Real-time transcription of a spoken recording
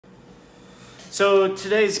So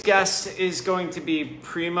today's guest is going to be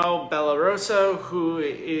Primo Bellarosa, who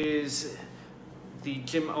is the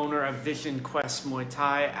gym owner of Vision Quest Muay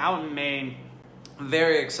Thai out in Maine.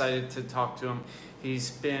 Very excited to talk to him.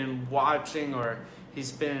 He's been watching, or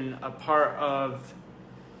he's been a part of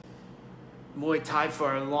Muay Thai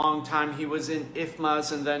for a long time. He was in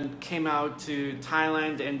IFMAs and then came out to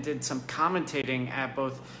Thailand and did some commentating at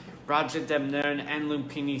both Raja Demnern and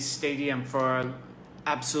Lumpini Stadium for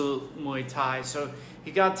Absolute Muay Thai. So he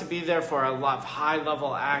got to be there for a lot of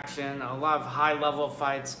high-level action, a lot of high-level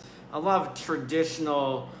fights, a lot of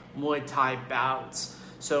traditional Muay Thai bouts.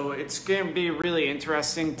 So it's going to be really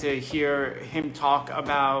interesting to hear him talk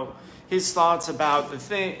about his thoughts about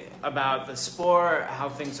the sport, how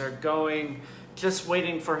things are going. Just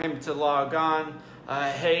waiting for him to log on.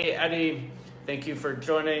 Hey Eddie, thank you for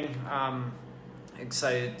joining.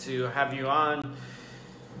 Excited to have you on.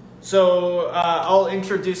 So I'll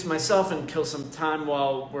introduce myself and kill some time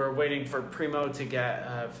while we're waiting for Primo to get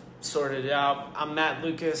sorted out. I'm Matt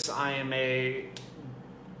Lucas. I am a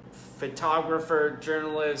photographer,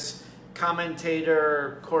 journalist,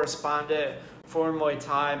 commentator, correspondent for Muay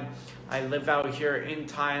Thai. I live out here in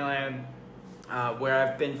Thailand, where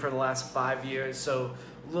I've been for the last 5 years. So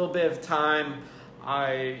a little bit of time.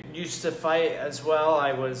 I used to fight as well.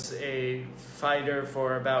 I was a fighter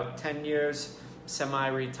for about 10 years.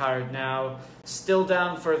 Semi-retired now. Still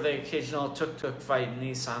down for the occasional tuk-tuk fight in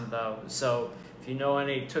Nissan though. So if you know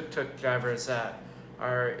any tuk-tuk drivers that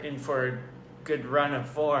are in for a good run of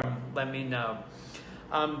form, let me know.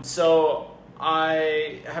 So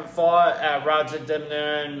I have fought at Raja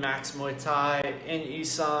Demnern, Max Muay Thai, in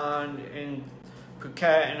Isan, in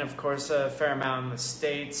Phuket, and of course a fair amount in the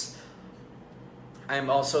States. I am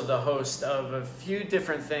also the host of a few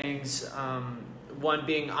different things. One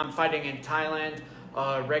being I'm Fighting in Thailand,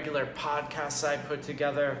 a regular podcast I put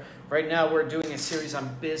together. Right now we're doing a series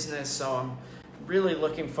on business, so I'm really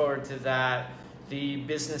looking forward to that. The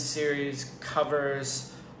business series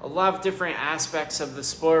covers a lot of different aspects of the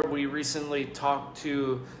sport. We recently talked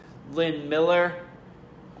to Lynn Miller,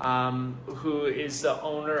 who is the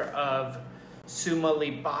owner of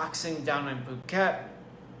Sumali Boxing down in Phuket.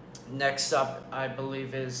 Next up, I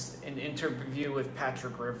believe, is an interview with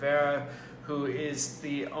Patrick Rivera, who is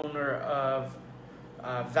the owner of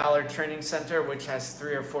Valor Training Center, which has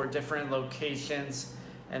 3 or 4 different locations.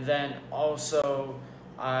 And then also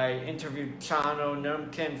I interviewed Chano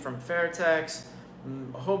Numkin from Fairtex,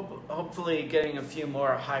 hopefully getting a few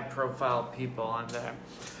more high-profile people on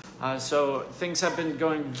there. So things have been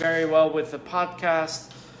going very well with the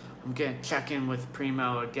podcast. I'm going to check in with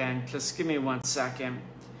Primo again. Just give me 1 second.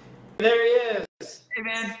 There he is. Hey,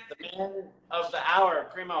 man. The man of the hour.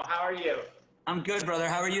 Primo, how are you? I'm good, brother.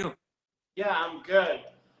 How are you? Yeah, I'm good.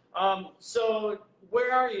 So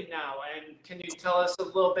where are you now? And can you tell us a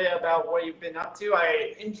little bit about what you've been up to?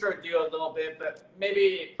 I introed you a little bit, but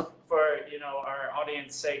maybe for our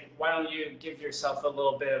audience's sake, why don't you give yourself a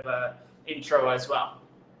little bit of a intro as well?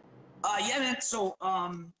 Yeah, man. So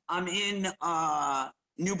I'm in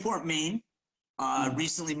Newport, Maine.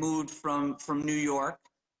 Recently moved from New York,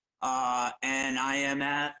 and I am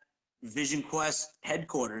at Vision Quest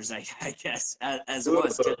headquarters, I guess, as it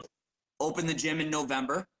was. To open the gym in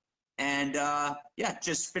November, and yeah,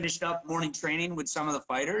 just finished up morning training with some of the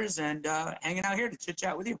fighters, and hanging out here to chit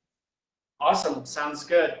chat with you. Awesome, sounds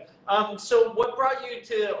good. So what brought you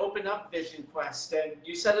to open up Vision Quest? And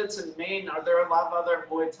you said it's in Maine. Are there a lot of other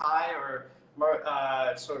Muay Thai or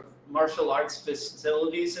sort of martial arts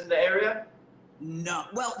facilities in the area? No,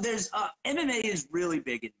 well, there's MMA is really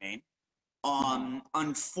big in Maine.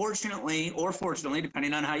 Unfortunately, or fortunately,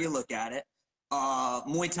 depending on how you look at it,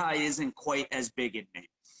 Muay Thai isn't quite as big in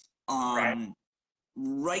Maine.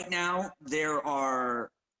 Right now, there's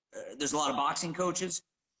a lot of boxing coaches.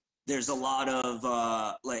 There's a lot of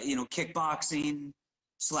kickboxing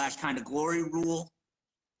 / kind of glory rule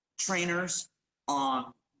trainers.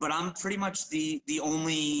 But I'm pretty much the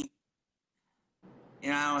only,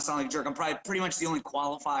 I sound like a jerk. I'm probably pretty much the only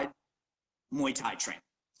qualified Muay Thai trainer.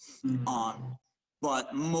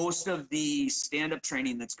 But most of the stand-up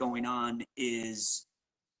training that's going on is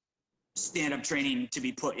stand-up training to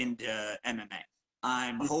be put into MMA.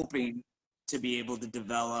 I'm hoping to be able to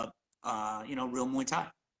develop, real Muay Thai.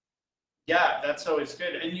 Yeah, that's always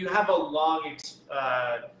good. And you have a long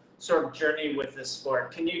sort of journey with this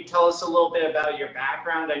sport. Can you tell us a little bit about your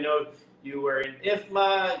background? I know you were in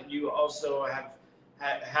IFMA. You also have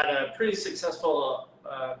had a pretty successful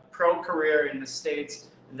pro career in the States.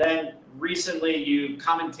 Then recently you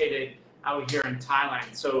commentated out here in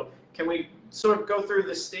Thailand. So can we sort of go through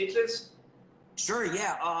the stages? Sure,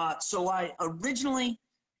 yeah. So I originally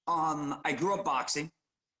I grew up boxing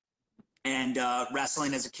and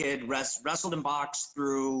wrestling as a kid. Wrestled and boxed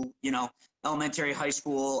through, elementary, high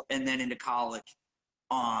school, and then into college.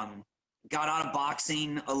 Um, got out of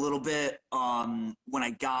boxing a little bit when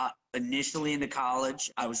I got initially into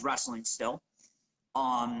college. I was wrestling still.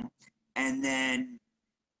 And then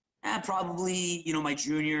probably, my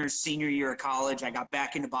junior, senior year of college, I got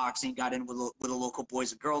back into boxing, got in with a local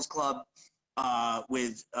boys and girls club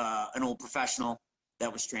with an old professional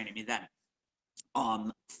that was training me then.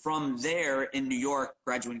 From there in New York,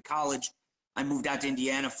 graduating college, I moved out to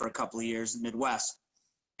Indiana for a couple of years in the Midwest.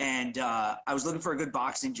 And I was looking for a good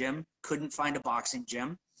boxing gym, couldn't find a boxing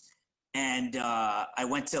gym. And I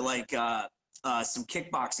went to some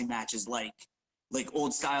kickboxing matches, like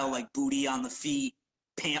old style, like booty on the feet,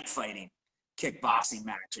 pant fighting kickboxing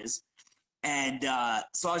matches. And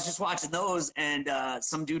so I was just watching those, and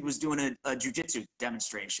some dude was doing a jiu-jitsu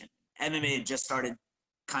demonstration. MMA had just started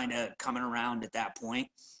kind of coming around at that point.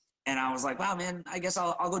 And I was like, wow, man, I guess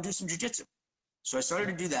I'll go do some jiu-jitsu. So I started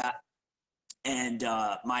to do that. And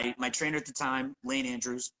my trainer at the time, Lane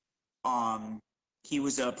Andrews, he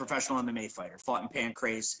was a professional MMA fighter, fought in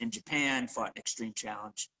Pancrase in Japan, fought in Extreme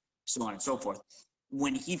Challenge, so on and so forth.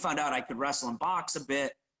 When he found out I could wrestle and box a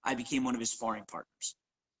bit, I became one of his sparring partners.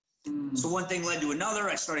 So one thing led to another.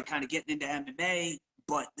 I started kind of getting into MMA,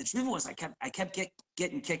 but the truth was I kept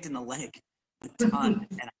getting kicked in the leg a ton,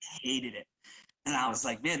 and I hated it. And I was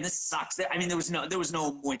like, man, this sucks. I mean, there was no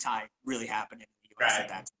Muay Thai really happening in the US at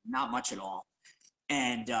that time, not much at all.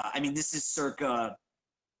 And this is circa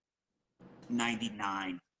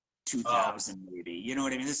 99, 2000 maybe. You know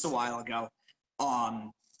what I mean? This is a while ago.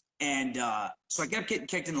 So I kept getting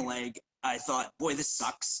kicked in the leg. I thought, boy, this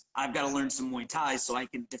sucks. I've got to learn some Muay Thai so I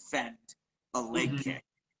can defend a leg kick.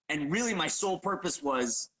 And really my sole purpose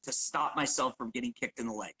was to stop myself from getting kicked in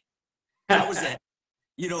the leg. That was it.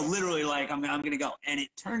 Literally I'm going to go. And it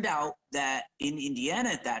turned out that in Indiana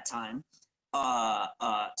at that time,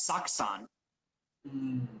 Saksan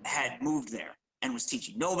had moved there and was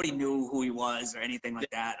teaching. Nobody knew who he was or anything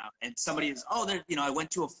like that. And somebody was, I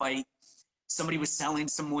went to a fight. Somebody was selling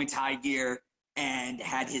some Muay Thai gear and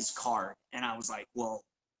had his card. And I was like, well,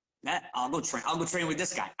 I'll go train with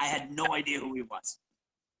this guy. I had no idea who he was.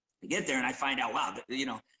 I get there and I find out, wow,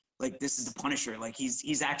 this is the Punisher. Like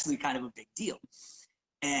he's actually kind of a big deal.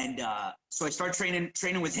 And so I start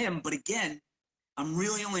training with him. But again, I'm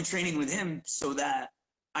really only training with him so that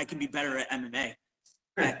I can be better at MMA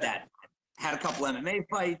at that. Had a couple MMA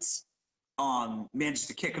fights, managed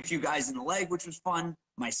to kick a few guys in the leg, which was fun.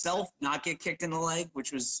 Myself, not get kicked in the leg,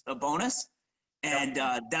 which was a bonus. And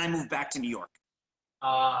then I moved back to New York.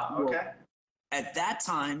 Okay. At that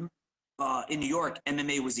time, in New York,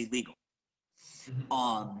 MMA was illegal.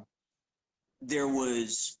 There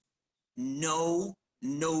was no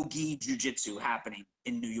gi jiu-jitsu happening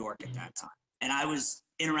in New York at that time. And I was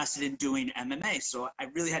interested in doing MMA, so I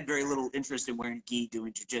really had very little interest in wearing gi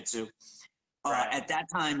doing jiu-jitsu. At that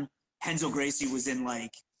time, Renzo Gracie was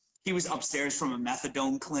he was upstairs from a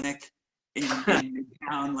methadone clinic in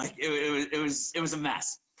town. It was a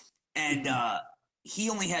mess. And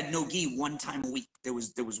he only had no gi one time a week. There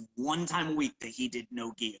was one time a week that he did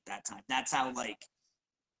no gi at that time. That's how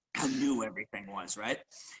new everything was, right?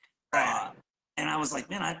 And I was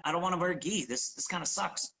like, man, I don't want to wear gi. This kind of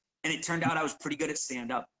sucks. And it turned out I was pretty good at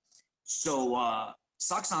stand-up. So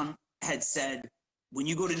Saksan had said, when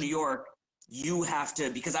you go to New York, you have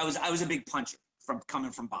to, because I was a big puncher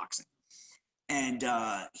coming from boxing. And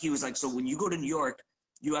he was like, so when you go to New York,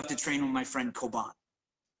 you have to train with my friend Koban,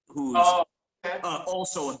 who's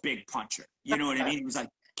also a big puncher. You know what I mean? He was like,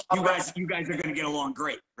 you guys are going to get along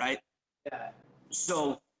great, right? Yeah.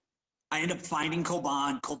 So I ended up finding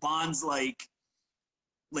Koban. Koban's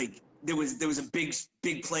there was a big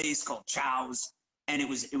place called Chow's, and it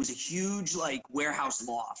was a huge warehouse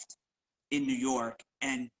loft in New York,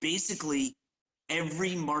 and basically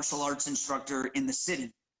every martial arts instructor in the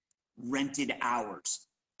city rented hours,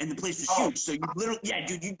 and the place was huge. So you literally,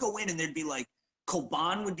 you'd go in and there'd be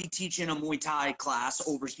Koban would be teaching a Muay Thai class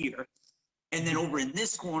over here, and then over in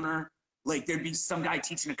this corner, there'd be some guy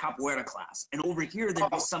teaching a capoeira class, and over here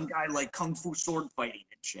there'd be some guy kung fu sword fighting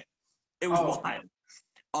and shit. It was wild.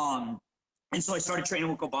 And so I started training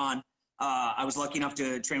with Koban. I was lucky enough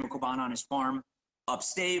to train with Koban on his farm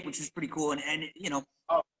upstate, which was pretty cool. And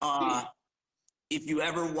if you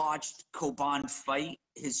ever watched Koban fight,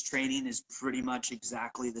 his training is pretty much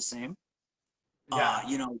exactly the same. Yeah.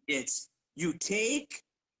 It's you take,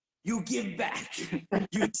 you give back.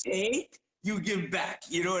 You take, you give back.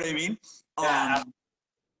 You know what I mean? Yeah.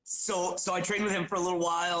 So I trained with him for a little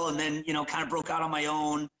while, and then kind of broke out on my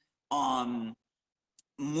own.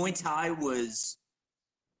 Muay Thai was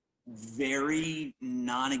very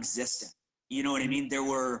non-existent. You know what I mean? There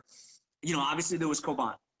were, obviously there was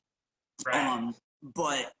Koban. Right.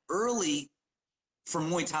 But early for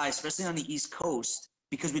Muay Thai, especially on the East Coast,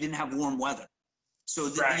 because we didn't have warm weather. So,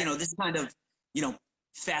 Right. this kind of,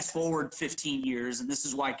 fast forward 15 years, and this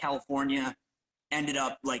is why California ended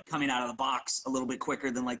up like coming out of the box a little bit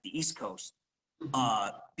quicker than like the East Coast.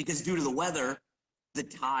 Because due to the weather, the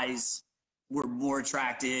Thais were more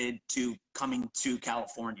attracted to coming to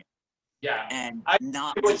California Yeah. and I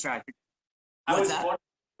not was attracted. I What's was that? born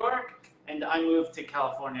in New York and I moved to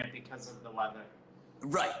California because of the weather.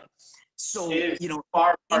 Right. It So, is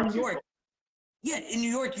far, in far New too York, cold. yeah, in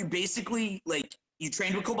New York, you basically like you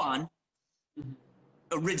trained with Koban Mhm.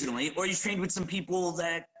 originally, or you trained with some people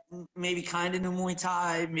that maybe kind of knew Muay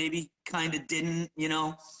Thai, maybe kind of didn't,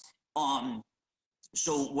 Um,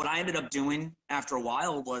 so what I ended up doing after a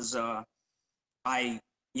while was I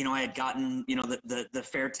I had gotten the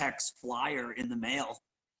Fairtex flyer in the mail,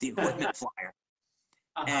 the equipment flyer,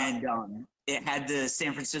 Uh-huh. and it had the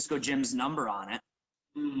San Francisco gym's number on it.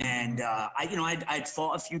 Mm. And I'd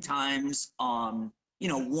fought a few times,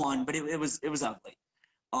 won, but it was ugly.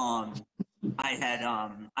 Um, I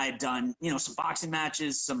had done some boxing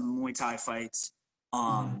matches, some Muay Thai fights.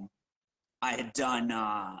 Um, I had done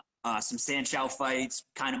some Sanchow fights,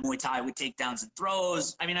 kind of Muay Thai with takedowns and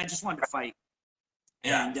throws. I mean, I just wanted to fight,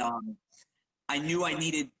 Yeah. and I knew I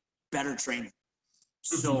needed better training.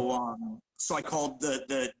 Mhm. So I called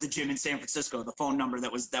the gym in San Francisco, the phone number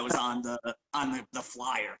that was on the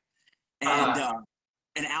flyer, and Uh-huh. uh,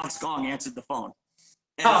 and Alex Gong answered the phone,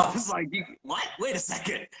 and I Oh, was like, "What? Wait a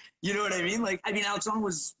second." You know what I mean? Like, I mean, Alex Gong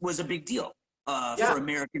was a big deal yeah. for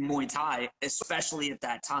American Muay Thai, especially at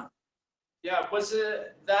that time. Yeah. Was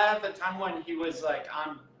it that at the time when he was like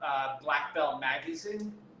on Black Belt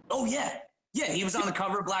magazine? Oh yeah, yeah. He was on the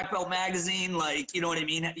cover of Black Belt magazine, like you know what I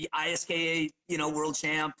mean. The ISKA, world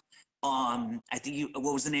champ. I think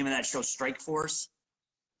what was the name of that show? Strike Force.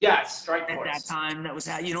 Yeah, Strike At that Force. time, that was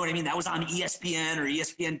you know what I mean. That was on ESPN or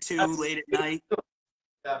ESPN2 late at night.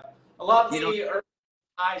 Yeah. A lot of You know, the early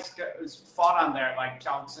guys was fought on there, like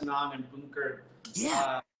Johnson on and Bunker. yeah,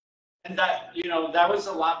 Uh, and that was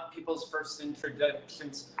a lot of people's first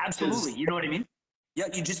introductions absolutely. because You know what I mean? Yeah,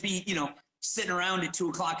 you'd just be sitting around at 2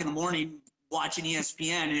 o'clock in the morning watching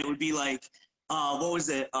ESPN, and it would be like, what was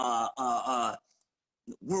it?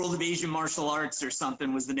 World of Asian Martial Arts or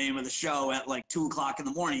something was the name of the show at like 2 o'clock in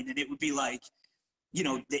the morning, and it would be like,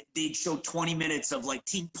 they'd show 20 minutes of like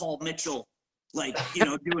Team Paul Mitchell, like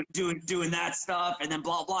doing that stuff, and then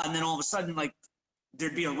blah blah, and then all of a sudden like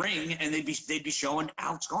there'd be a ring, and they'd be showing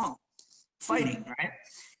Alex Gong fighting, right?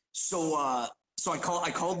 So I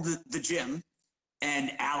called the gym,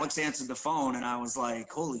 and Alex answered the phone, and I was like,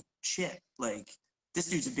 holy shit, like this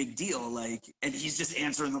dude's a big deal, like, and he's just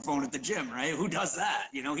answering the phone at the gym, right? Who does that?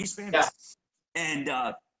 He's yeah. famous.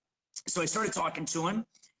 And so I started talking to him,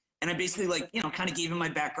 and I basically like, kind of gave him my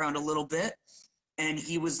background a little bit. And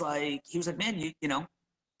he was like, man,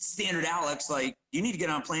 standard Alex, like, you need to get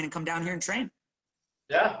on a plane and come down here and train.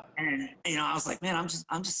 Yeah. And I was like, man, I'm just,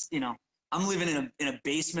 I'm living in a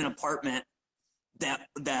basement apartment that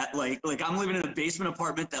I'm living in a basement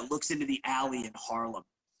apartment that looks into the alley in Harlem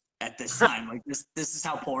at this time. Like this is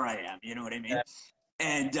how poor I am. You know what I mean? Yeah.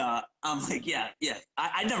 And I'm like, yeah.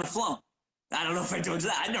 I'd never flown. I don't know if I told you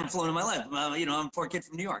that. I'd never flown in my life. I'm a poor kid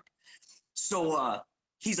from New York. So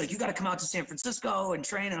he's like, you got to come out to San Francisco and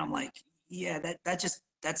train. And I'm like, yeah,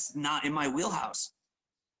 that's not in my wheelhouse.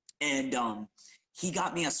 And he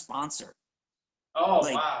got me a sponsor. Oh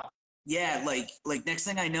Like, wow. yeah, like next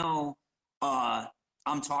thing I know,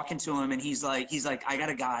 I'm talking to him, and he's like, I got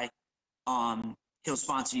a guy, he'll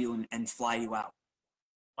sponsor you and fly you out.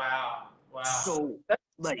 Wow. Wow. So That's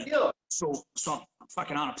a like, deal. so I'm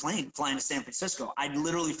fucking on a plane flying to San Francisco. I'd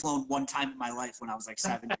literally flown one time in my life when I was like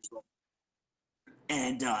 7 years old.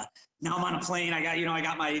 And now I'm on a plane. I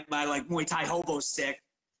got my like Muay Thai hobo stick,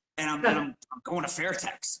 and I'm going to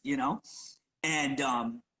Fairtex. And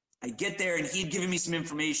I get there, and he had given me some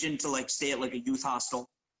information to like stay at like a youth hostel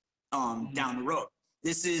down the road.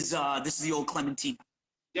 This is the old Clementina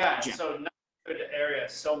Yeah. gym. So not a good area.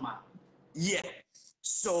 Soma. Yeah.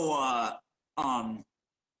 So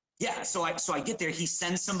yeah. So I get there. He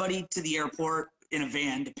sends somebody to the airport in a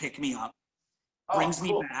van to pick me up, Oh, brings me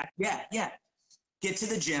cool. back. Yeah, yeah. Get to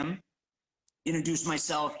the gym, introduce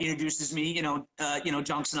myself. He introduces me.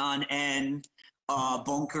 Johnson and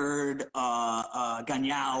Bunkard,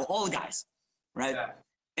 Ganyao, all the guys, right? Yeah.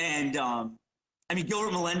 And I mean,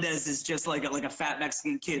 Gilbert Melendez is just like a fat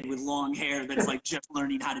Mexican kid with long hair that's like just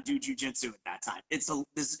learning how to do jujitsu at that time. It's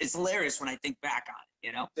hilarious when I think back on it.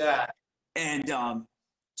 you know? Yeah. And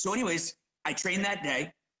so anyways, I trained that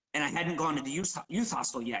day, and I hadn't gone to the youth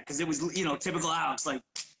hostel yet because it was, you know, typical Alex, like,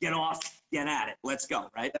 get off, get at it, let's go,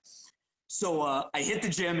 right? So I hit the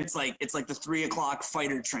gym. It's like the 3 o'clock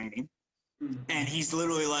fighter training, and he's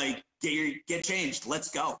literally like, get changed, let's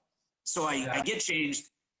go. So I get changed.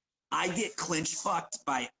 I get clinch fucked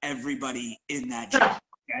by everybody in that gym.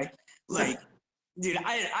 Okay, like, dude,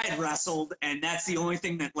 I had wrestled, and that's the only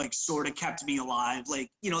thing that like sort of kept me alive. Like,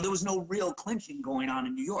 you know, there was no real clinching going on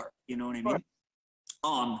in New York. You know what I mean?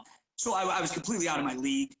 So I was completely out of my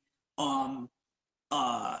league.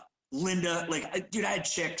 Linda, like, dude, I had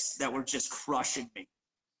chicks that were just crushing me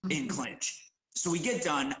in clinch. So we get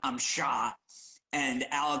done, I'm shot, and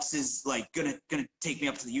Alex is like gonna take me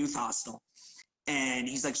up to the youth hostel, and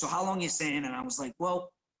he's like, so how long are you staying? And I was like,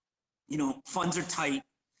 well, you know, funds are tight,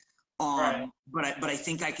 but I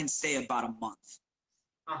think I can stay about a month.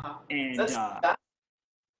 And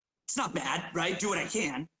it's not bad, right? Do what I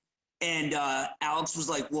can. And Alex was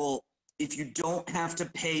like, well, if you don't have to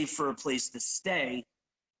pay for a place to stay,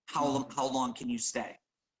 how long can you stay?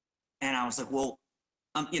 And I was like, well,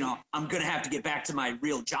 I'm going to have to get back to my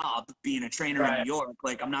real job, being a trainer in New York.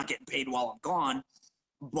 Like, I'm not getting paid while I'm gone,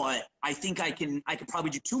 but I think I could probably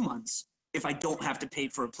do 2 months if I don't have to pay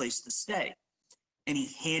for a place to stay. And he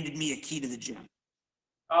handed me a key to the gym.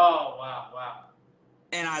 Oh, wow.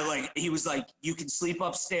 And he was like, you can sleep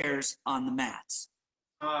upstairs on the mats.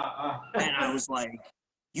 And I was like,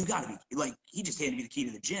 you gotta be, like, he just handed me the key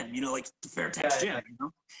to the gym, you know, like the Fairtex gym, you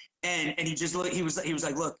know? And he was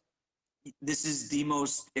like, look, this is the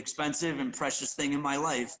most expensive and precious thing in my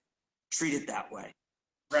life. Treat it that way.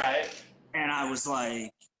 Right. And I was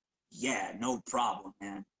like, yeah, no problem,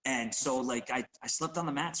 man. And so, like, I slept on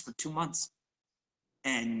the mats for 2 months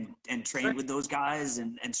and trained with those guys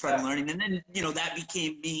and started learning. And then, you know, that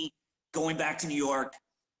became me going back to New York,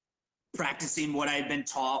 practicing what I had been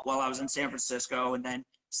taught while I was in San Francisco, and then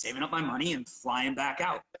saving up my money and flying back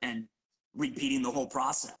out and repeating the whole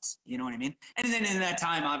process. You know what I mean? And then in that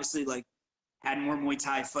time, obviously, like, had more Muay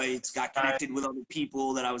Thai fights, got connected with other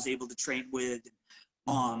people that I was able to train with.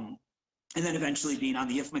 And then eventually being on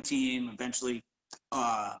the IFMA team. Eventually,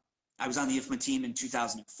 I was on the IFMA team in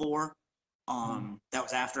 2004. That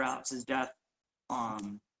was after Alex's death.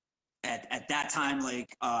 At that time,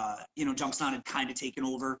 like, you know, Jumpstone had kind of taken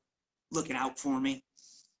over, looking out for me.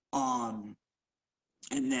 And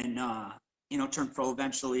then, you know, turned pro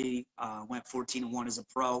eventually, went 14-1 as a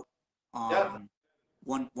pro,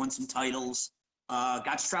 won some titles,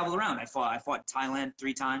 got to travel around. I fought in Thailand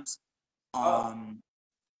 3 times, fought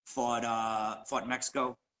in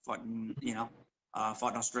Mexico, fought in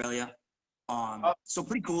Australia. So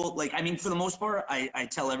pretty cool. Like, I mean, for the most part, I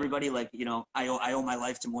tell everybody, like, you know, I owe my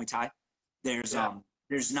life to Muay Thai. There's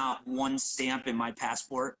not one stamp in my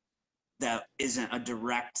passport that isn't a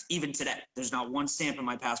direct, even today, there's not one stamp in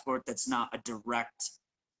my passport that's not a direct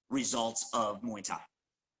result of Muay Thai.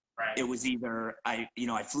 Right. It was either I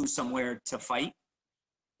flew somewhere to fight,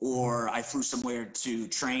 or I flew somewhere to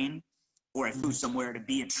train, or I flew somewhere to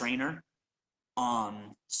be a trainer.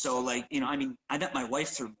 So, like, you know, I mean, I met my wife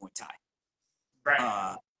through Muay Thai.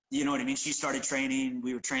 Right. You know what I mean? She started training,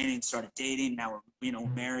 we were training, started dating, now we're, you know,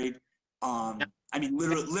 married. I mean,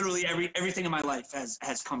 literally everything in my life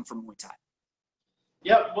has come from Muay Thai.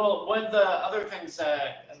 Yep. Well, one of the other things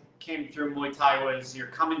that came through Muay Thai was your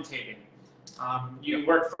commentating. You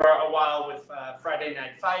worked for a while with Friday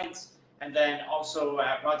Night Fights, and then also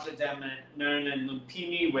at Rotterdam and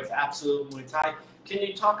Lumpini with Absolute Muay Thai. Can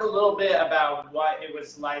you talk a little bit about what it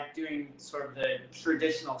was like doing sort of the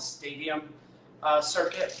traditional stadium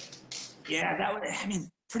circuit? Yeah, that was, I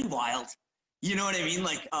mean, pretty wild. You know what I mean?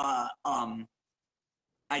 Like,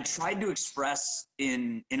 I tried to express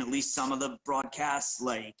in at least some of the broadcasts,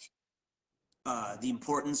 like, the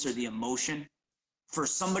importance or the emotion for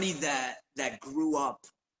somebody that grew up,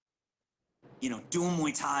 you know, doing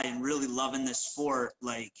Muay Thai and really loving this sport.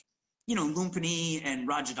 Like, you know, Lumpini and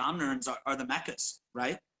Rajadamnarns are the meccas,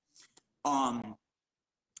 right?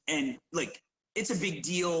 And, like, it's a big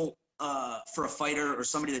deal for a fighter or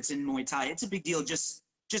somebody that's in Muay Thai. It's a big deal just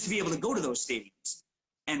to be able to go to those stadiums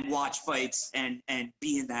and watch fights and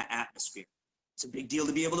be in that atmosphere. It's a big deal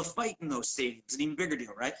to be able to fight in those stadiums. It's an even bigger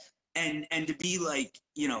deal, right? And to be, like,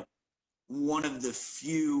 you know, one of the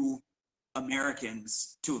few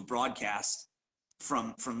Americans to have broadcast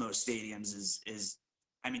from those stadiums is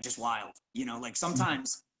I mean, just wild. You know, like,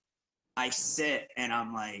 sometimes I sit and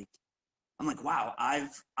I'm like, wow,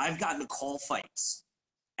 I've gotten to call fights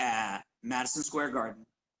at Madison Square Garden,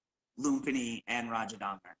 Lumpini, and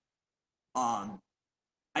Rajadamnar.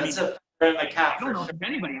 in the cap I don't for know sure. if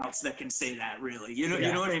there's anybody else that can say that, really. You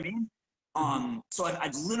Yeah. know what I mean? So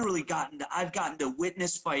I've literally gotten to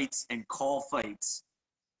witness fights and call fights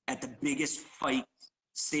at the biggest fight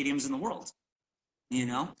stadiums in the world. You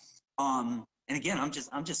know, and again, I'm just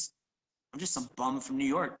some bum from New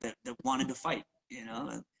York that wanted to fight. You know,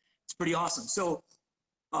 it's pretty awesome. So,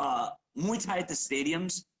 Muay Thai at the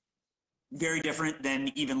stadiums, very different than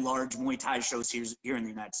even large Muay Thai shows here in the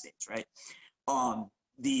United States, right?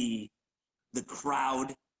 The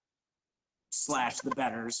crowd / the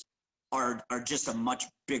bettors are just a much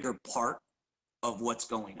bigger part of what's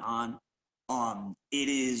going on. It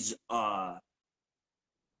is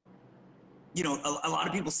you know, a lot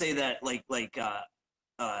of people say that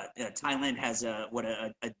Thailand has a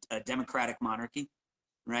democratic monarchy,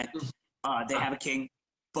 right? They have a king,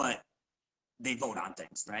 but they vote on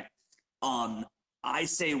things, right? I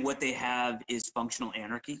say what they have is functional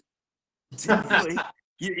anarchy. Typically,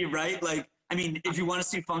 you're right. Like, I mean, if you want to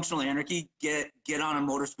see functional anarchy, get on a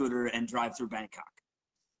motor scooter and drive through Bangkok.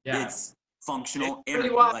 Yeah. It's functional anarchy,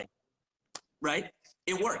 like, right?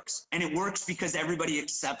 It works, and it works because everybody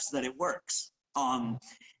accepts that it works. And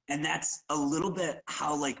that's a little bit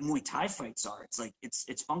how like Muay Thai fights are. It's like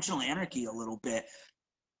it's functional anarchy a little bit.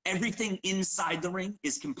 Everything inside the ring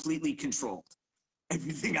is completely controlled.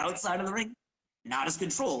 Everything outside of the ring, not as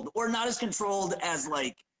controlled, or not as controlled as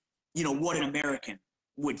like, you know, what an American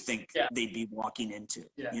would think they'd be walking into.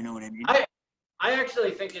 Yeah. You know what I mean? I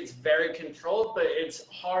actually think it's very controlled, but it's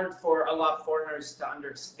hard for a lot of foreigners to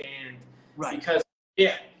understand. Right. Because,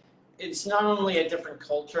 it's not only a different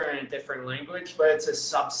culture and a different language, but it's a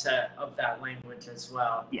subset of that language as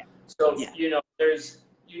well. Yeah. So, you know,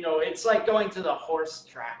 it's like going to the horse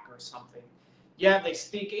track or something. Yeah, they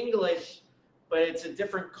speak English, but it's a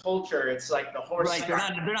different culture. It's like the horse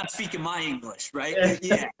track. They're not speaking my English, right?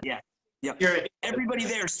 Yeah. Everybody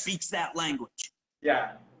there speaks that language.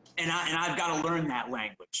 Yeah. And I've got to learn that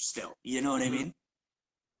language still. You know what I mean?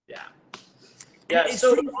 Yeah. Yeah. It's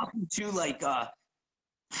pretty awesome too, like,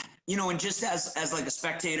 you know, and just as like a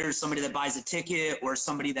spectator, somebody that buys a ticket or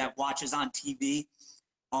somebody that watches on TV,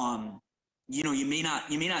 you know, you may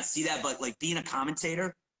not see that, but like being a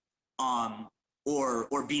commentator,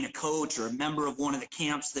 or being a coach or a member of one of the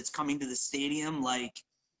camps that's coming to the stadium, like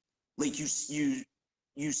you see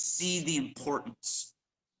the importance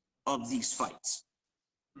of these fights.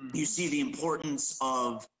 You see the importance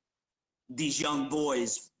of these young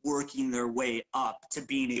boys working their way up to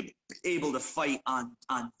being able to fight on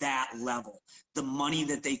that level. The money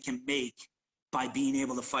that they can make by being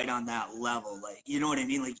able to fight on that level, like, you know what I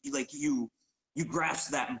mean? Like you grasp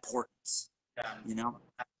that importance. Yeah. You know.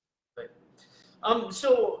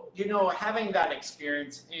 So, you know, having that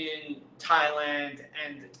experience in Thailand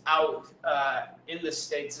and out in the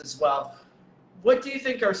States as well, what do you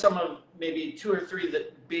think are some of maybe 2 or 3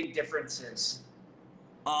 the big differences?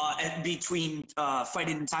 Between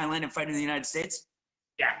fighting in Thailand and fighting in the United States?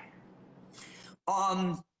 Yeah.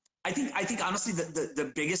 I think honestly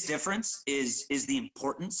the biggest difference is the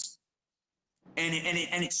importance. And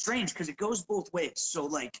it's strange because it goes both ways. So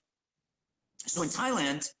in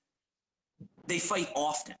Thailand, they fight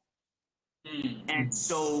often. And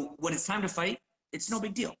so when it's time to fight, it's no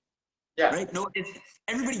big deal. Yeah. Right? No,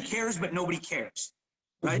 everybody cares, but nobody cares.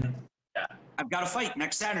 Right? Yeah. I've got a fight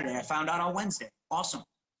next Saturday. I found out on Wednesday. Awesome.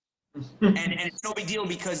 and it's no big deal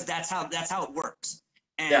because that's how it works.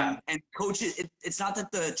 And coaches, it's not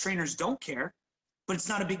that the trainers don't care, but it's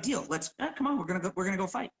not a big deal. Let's come on, we're gonna go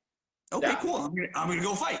fight. Okay, cool. I'm gonna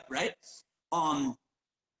go fight, right?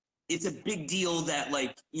 It's a big deal that,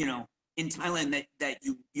 like, you know, in Thailand that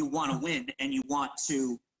you want to win and you want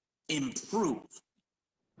to improve,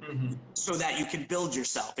 so that you can build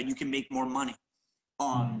yourself and you can make more money.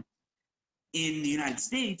 In the United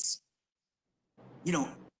States, you know,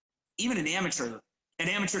 even an amateur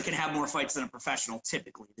can have more fights than a professional.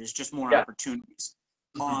 Typically, there's just more opportunities.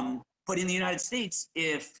 But in the United States,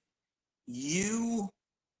 if you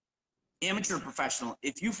amateur professional,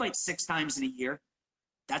 if you fight 6 times in a year,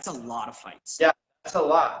 that's a lot of fights. Yeah, that's a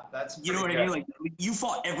lot. That's, you know what I mean? Like, you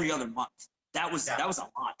fought every other month. That was a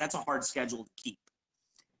lot. That's a hard schedule to keep.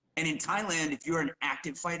 And in Thailand, if you're an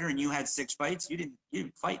active fighter and you had 6 fights, you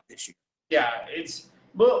didn't fight this year. Yeah, it's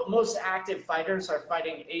most active fighters are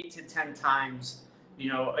fighting 8 to 10 times, you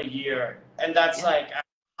know, a year, and that's like at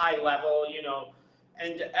a high level, you know.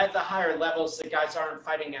 And at the higher levels, the guys aren't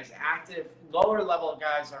fighting as active. Lower level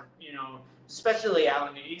guys are, you know, especially out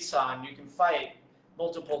in Isan, you can fight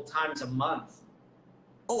multiple times a month.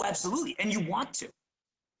 Oh, absolutely, and you want to.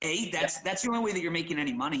 That's the only way that you're making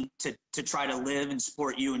any money to try to live and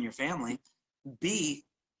support you and your family. B,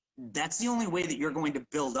 that's the only way that you're going to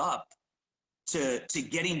build up to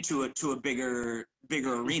getting to a bigger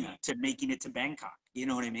arena, to making it to Bangkok. You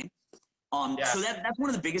know what I mean? So that's one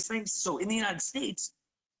of the biggest things. So in the United States,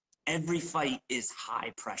 every fight is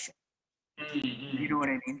high pressure. You know what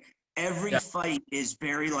I mean? Every fight is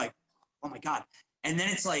very like, oh my God. And then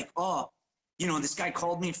it's like, oh, you know, this guy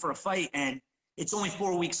called me for a fight and it's only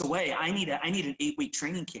 4 weeks away. I need an 8-week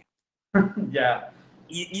training camp.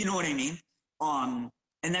 You know what I mean?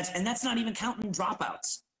 And that's not even counting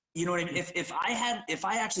dropouts. You know what I mean? If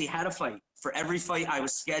I actually had a fight for every fight I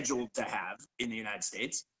was scheduled to have in the United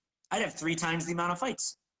States, I'd have 3 times the amount of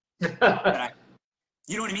fights. You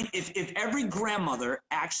know what I mean? If every grandmother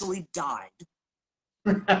actually died,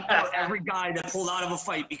 or every guy that pulled out of a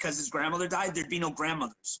fight because his grandmother died, there'd be no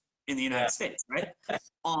grandmothers in the United States, right?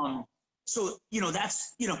 So, you know,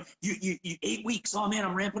 that's, you know, you 8 weeks, oh man,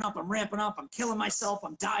 I'm ramping up, I'm killing myself,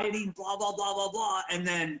 I'm dieting, blah, blah, blah, blah, blah. And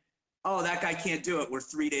then, oh, that guy can't do it. We're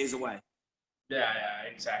 3 days away. Yeah,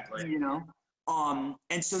 exactly. You know?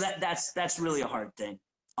 And so that's really a hard thing.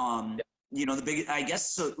 You know, I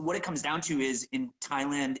guess, so what it comes down to is in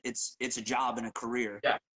Thailand, it's a job and a career.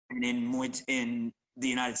 Yeah. And in the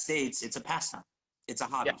United States, it's a pastime. It's a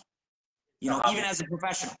hobby. Yeah. You know, even as a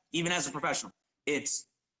professional,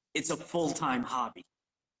 it's a full-time hobby.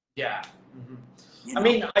 Yeah. You know? I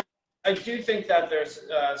mean, I do think that there's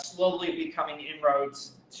slowly becoming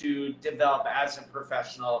inroads to develop as a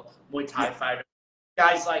professional Muay Thai fighter.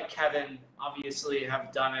 Guys like Kevin obviously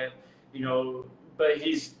have done it, you know, but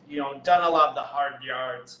he's, you know, done a lot of the hard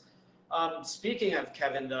yards. Speaking of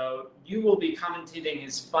Kevin, though, you will be commentating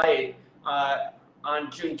his fight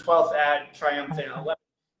on June 12th at Triumphant 11.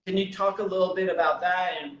 Can you talk a little bit about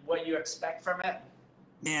that and what you expect from it?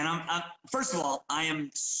 Man, I'm first of all, I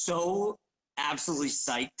am so absolutely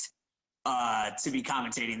psyched to be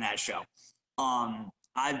commentating that show.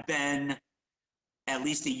 I've been at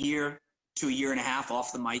least a year to a year and a half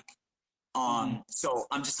off the mic. So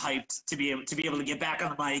I'm just hyped to be able to get back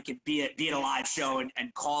on the mic and be at a live show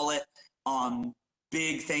and call it.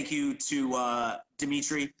 Big thank you to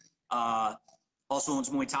Dimitri, also owns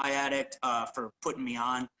Muay Thai Addict, for putting me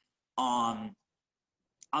on.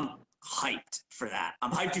 I'm hyped for that.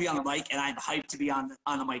 I'm hyped to be on the mic, and I'm hyped to be on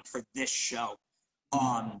the mic for this show.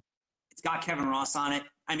 It's got Kevin Ross on it.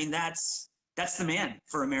 I mean, that's the man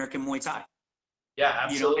for American Muay Thai. Yeah,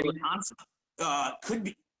 absolutely. You know, could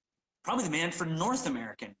be probably the man for North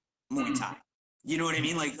American Muay Thai. You know what I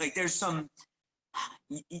mean? Like there's some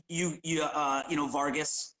you know,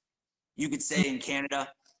 Vargas, you could say, in Canada.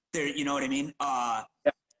 There, you know what I mean?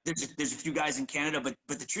 There's a few guys in Canada,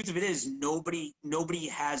 but the truth of it is nobody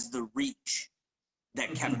has the reach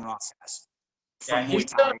that Kevin Ross has from Muay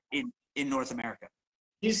Thai in North America.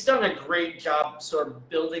 He's done a great job sort of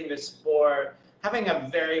building this sport, having a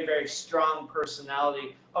very, very strong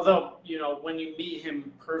personality. Although, you know, when you meet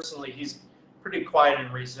him personally, he's pretty quiet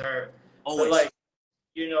and reserved. Always. But, like,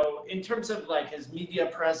 you know, in terms of like his media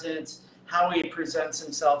presence, how he presents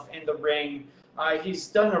himself in the ring, he's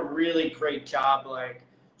done a really great job, like,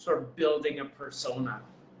 sort of building a persona.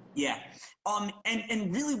 Yeah.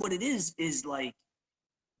 And really what it is like,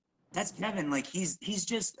 that's Kevin. Like, he's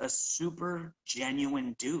just a super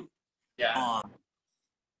genuine dude. Yeah.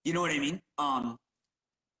 You know what I mean?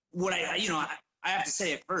 What I have to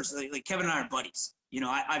say at first, like Kevin and I are buddies. You know,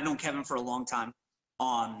 I've known Kevin for a long time.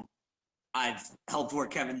 I've helped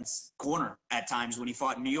work Kevin's corner at times when he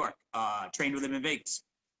fought in New York, trained with him in Vegas.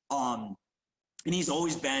 And he's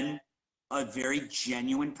always been a very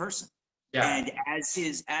genuine person. Yeah. And as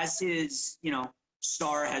his, you know,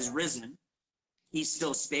 star has risen, he's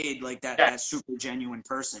still stayed like that super genuine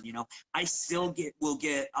person. You know, I still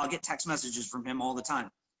I'll get text messages from him all the time.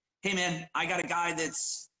 Hey man, I got a guy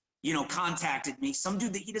that's, you know, contacted me. Some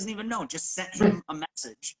dude that he doesn't even know just sent him a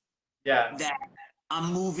message. Yeah. That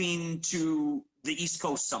I'm moving to the East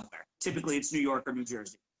Coast somewhere. Typically it's New York or New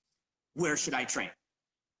Jersey. Where should I train?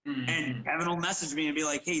 And Kevin will message me and be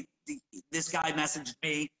like, hey, this guy messaged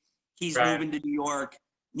me. He's moving to New York,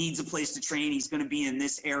 needs a place to train. He's going to be in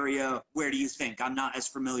this area. Where do you think? I'm not as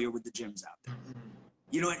familiar with the gyms out there.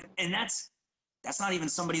 You know, and that's not even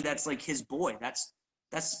somebody that's like his boy. That's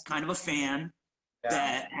kind of a fan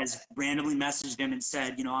that has randomly messaged him and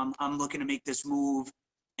said, you know, I'm looking to make this move,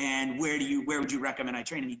 and where would you recommend I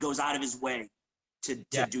train? And he goes out of his way to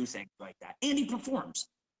do things like that, and he performs.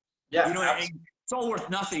 Yeah, you know, it's all worth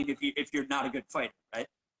nothing if you're not a good fighter, right?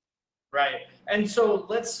 Right. And so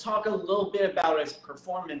let's talk a little bit about his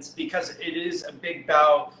performance, because it is a big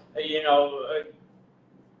bout. You know,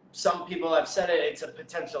 some people have said it's a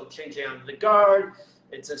potential changing of the guard.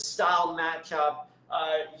 It's a style matchup.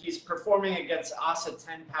 he's performing against Asa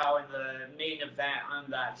Tenpao in the main event on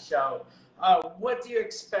that show. What do you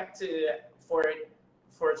expect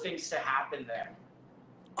for things to happen there?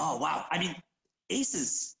 Oh wow! I mean, Ace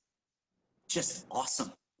is just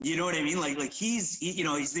awesome. You know what I mean? Like he's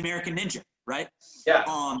the American Ninja, right? Yeah.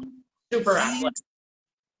 Super athletic.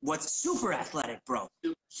 What's super athletic, bro?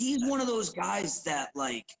 He's one of those guys that,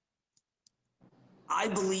 like, I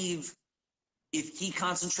believe if he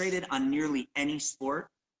concentrated on nearly any sport,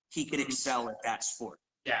 he could excel at that sport.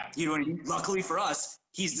 Yeah. You know what I mean? Luckily for us,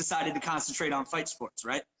 he's decided to concentrate on fight sports,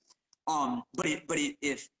 right?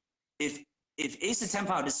 If Asa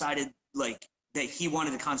Tempao decided like that he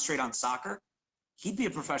wanted to concentrate on soccer, he'd be a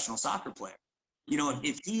professional soccer player. You know,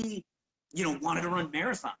 if he, wanted to run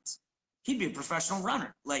marathons, he'd be a professional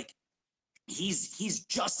runner. Like he's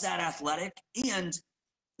just that athletic, and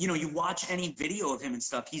you watch any video of him and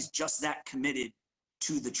stuff, he's just that committed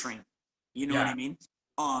to the training. You know what I mean?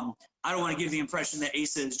 I don't want to give the impression that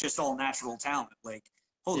Asa is just all natural talent. Like,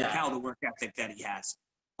 holy cow, the work ethic that he has.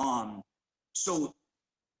 So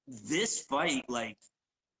this fight, like,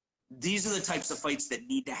 these are the types of fights that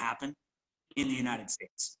need to happen in the United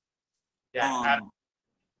States. Yeah.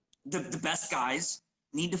 The best guys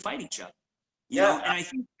need to fight each other. You know, and I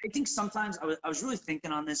think sometimes I was really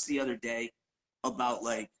thinking on this the other day about,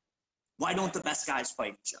 like, why don't the best guys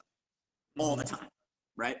fight each other all the time,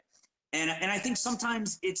 right? And I think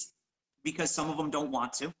sometimes it's because some of them don't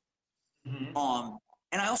want to.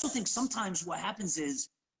 And I also think sometimes what happens is,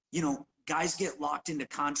 guys get locked into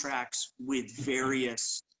contracts with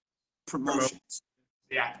various promotions.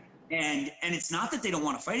 Yeah. And it's not that they don't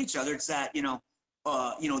want to fight each other. It's that,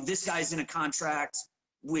 this guy's in a contract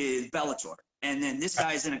with Bellator, and then this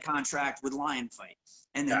guy's in a contract with Lion Fight,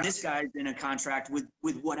 and then this guy's in a contract with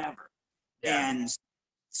whatever. And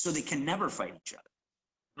so they can never fight each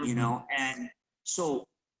other, you know? And so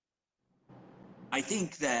I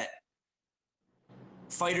think that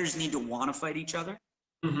fighters need to want to fight each other.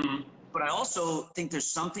 But I also think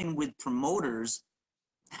there's something with promoters,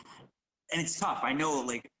 and it's tough. I know,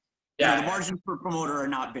 like, the margins for a promoter are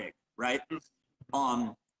not big, right?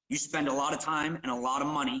 You spend a lot of time and a lot of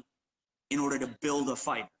money in order to build a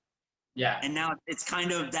fighter. Yeah. And now it's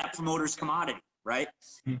kind of that promoter's commodity, right?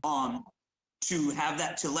 To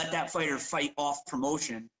let that fighter fight off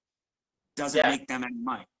promotion doesn't make them any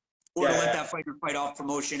money. Or to let that fighter fight off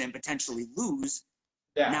promotion and potentially lose.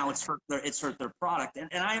 Now it's hurt their product.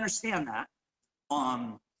 And I understand that.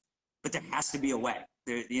 But there has to be a way.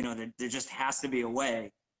 There just has to be a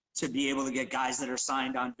way to be able to get guys that are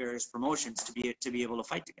signed on various promotions to be able to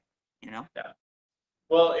fight together, Yeah.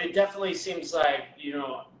 Well, it definitely seems like,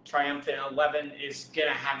 Triumphant 11 is going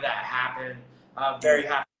to have that happen. Very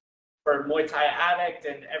happy for Muay Thai Addict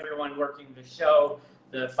and everyone working the show,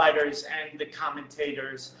 the fighters and the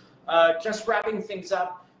commentators. Just wrapping things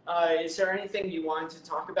up, is there anything you wanted to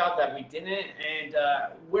talk about that we didn't? And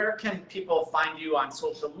where can people find you on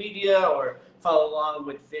social media or follow along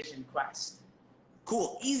with Vision Quest?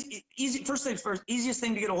 Cool. Easy. First things first, easiest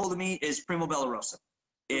thing to get a hold of me is Primo Bellarosa.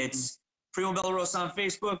 It's Primo Bellarosa on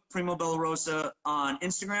Facebook, Primo Bellarosa on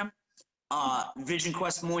Instagram, Vision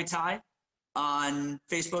Quest Muay Thai on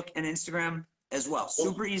Facebook and Instagram as well.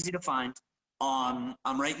 Super easy to find. I'm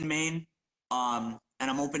right in Maine, and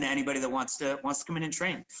I'm open to anybody that wants to come in and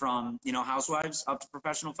train, from housewives up to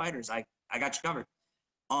professional fighters. I got you covered.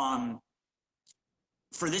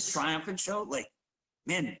 For this Triumphant show, like,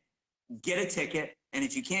 man, get a ticket, and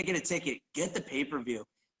if you can't get a ticket, get the pay-per-view.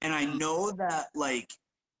 And I know that, like,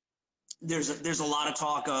 there's a lot of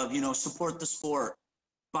talk of, support the sport,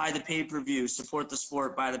 buy the pay-per-view, support the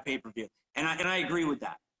sport, buy the pay-per-view. And I agree with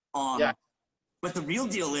that. But the real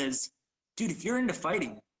deal is, dude, if you're into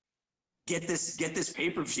fighting, get this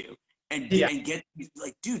pay-per-view and get,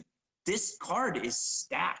 like, dude, this card is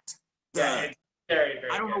stacked. It's very,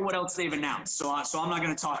 very I don't know what else they've announced, so I'm not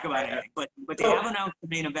going to talk about it. But they have announced the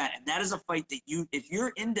main event, and that is a fight that if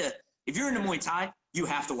you're into Muay Thai, you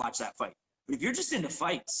have to watch that fight. But if you're just into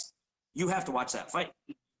fights, you have to watch that fight.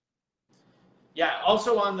 Yeah,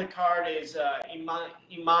 also on the card is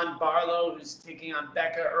Iman Barlow, who's taking on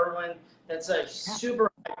Becca Irwin. That's a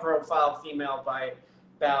super high-profile female fight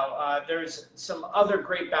bout. There's some other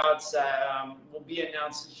great bouts that will be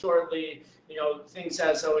announced shortly. Things,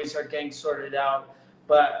 as always, are getting sorted out.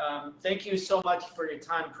 But thank you so much for your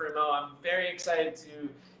time, Primo. I'm very excited to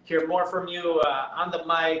hear more from you on the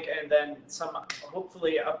mic, and then some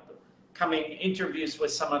hopefully upcoming interviews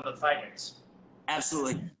with some of the fighters.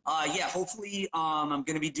 Absolutely. Hopefully I'm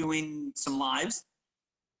going to be doing some lives.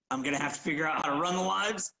 I'm going to have to figure out how to run the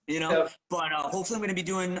lives, but hopefully I'm going to be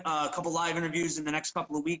doing a couple live interviews in the next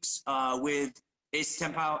couple of weeks with Ace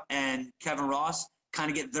Tempau and Kevin Ross, kind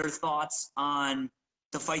of get their thoughts on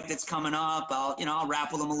the fight that's coming up. I'll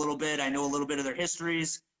rap with them a little bit. I know a little bit of their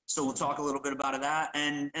histories, so we'll talk a little bit about that,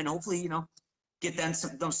 and hopefully, get them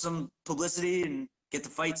some publicity and get the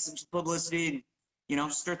fights some publicity,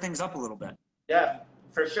 and stir things up a little bit. Yeah,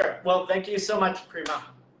 for sure. Well, thank you so much, Primo.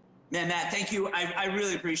 Man, Matt, thank you. I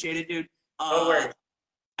really appreciate it, dude. No worries.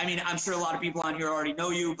 I mean, I'm sure a lot of people on here already know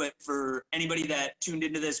you, but for anybody that tuned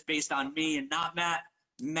into this based on me and not Matt,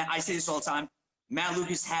 I say this all the time, Matt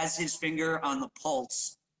Lucas has his finger on the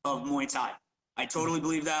pulse of Muay Thai. I totally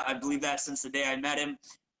believe that. I believe that since the day I met him.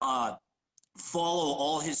 Follow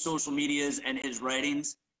all his social medias and his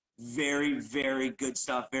writings. Very, very good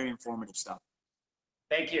stuff. Very informative stuff.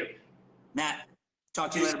 Thank you. Matt,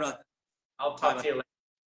 talk to you later, brother. I'll talk to you later.